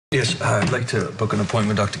Yes, I'd like to book an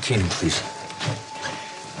appointment with Dr. Keenan, please.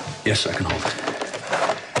 Yes, I can hold.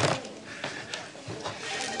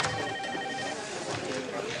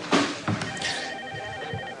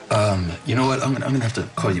 You know what? I'm gonna have to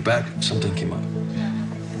call you back. Something came up.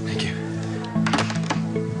 Thank you.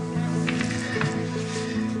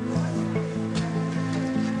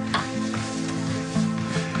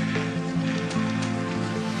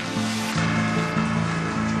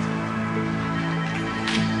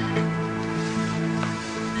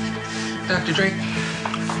 Dr. Drake,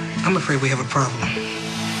 I'm afraid we have a problem.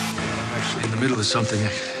 I'm actually in the middle of something.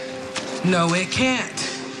 No, it can't.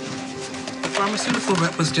 The pharmaceutical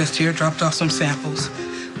rep was just here, dropped off some samples.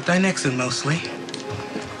 Dynexin mostly.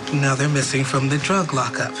 Now they're missing from the drug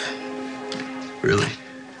lockup. Really?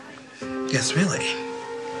 Yes, really.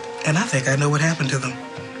 And I think I know what happened to them.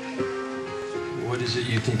 What is it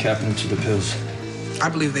you think happened to the pills? I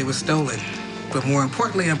believe they were stolen. But more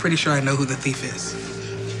importantly, I'm pretty sure I know who the thief is.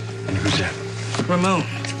 And who's that? Ramon.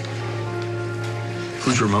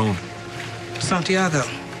 Who's Ramon? Santiago.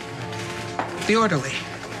 The orderly.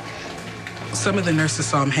 Some of the nurses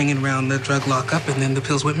saw him hanging around the drug lockup, and then the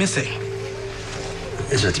pills went missing.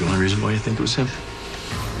 Is that the only reason why you think it was him?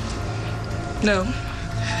 No.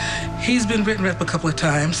 He's been written up a couple of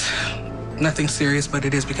times. Nothing serious, but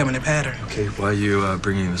it is becoming a pattern. Okay, why are you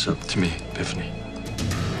bringing this up to me, Epiphany?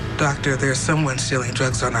 Doctor, there's someone stealing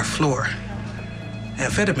drugs on our floor.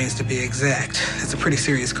 Amphetamines, to be exact. It's a pretty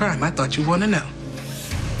serious crime. I thought you'd want to know.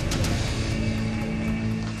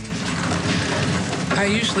 I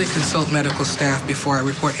usually consult medical staff before I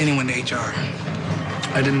report anyone to HR.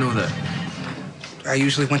 I didn't know that. I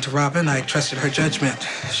usually went to Robin. I trusted her judgment.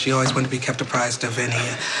 She always wanted to be kept apprised of any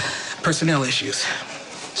personnel issues.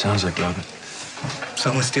 Sounds like Robin.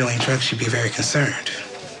 Someone stealing drugs should be very concerned.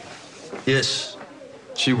 Yes,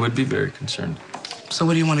 she would be very concerned. So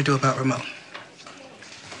what do you want to do about Ramon?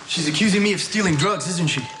 She's accusing me of stealing drugs, isn't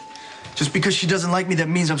she? Just because she doesn't like me, that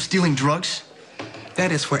means I'm stealing drugs?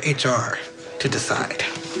 That is for HR to decide.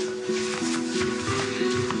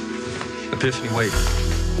 Epiphany, wait.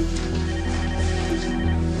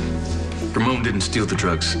 Ramon didn't steal the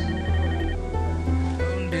drugs.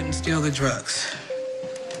 Ramon didn't steal the drugs.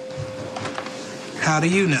 How do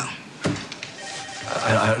you know?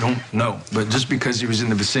 I don't know, but just because he was in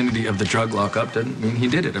the vicinity of the drug lockup doesn't mean he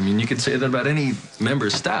did it. I mean, you could say that about any member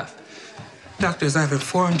of staff. Doctor, as I've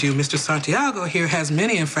informed you, Mr. Santiago here has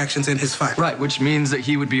many infractions in his file. Right, which means that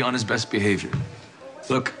he would be on his best behavior.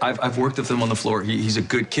 Look, I've worked with him on the floor. He's a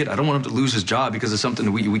good kid. I don't want him to lose his job because of something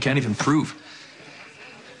that we can't even prove.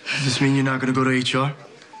 Does this mean you're not going to go to HR?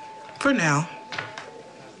 For now.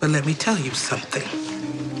 But let me tell you something.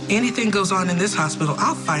 Anything goes on in this hospital,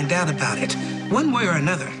 I'll find out about it, one way or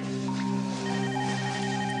another.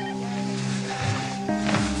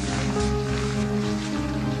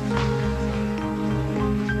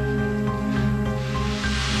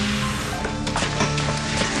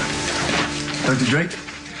 Dr. Drake?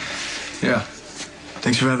 Yeah.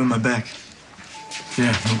 Thanks for having my back.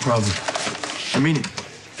 Yeah, no problem. I mean it.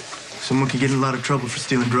 Someone could get in a lot of trouble for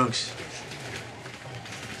stealing drugs.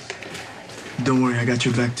 Don't worry, I got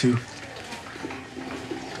your back, too.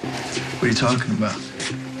 What are you talking about?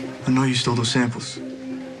 I know you stole those samples.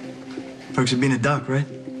 Perks of being a doc, right?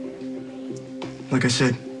 Like I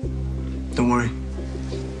said, don't worry.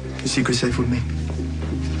 The secret's safe with me.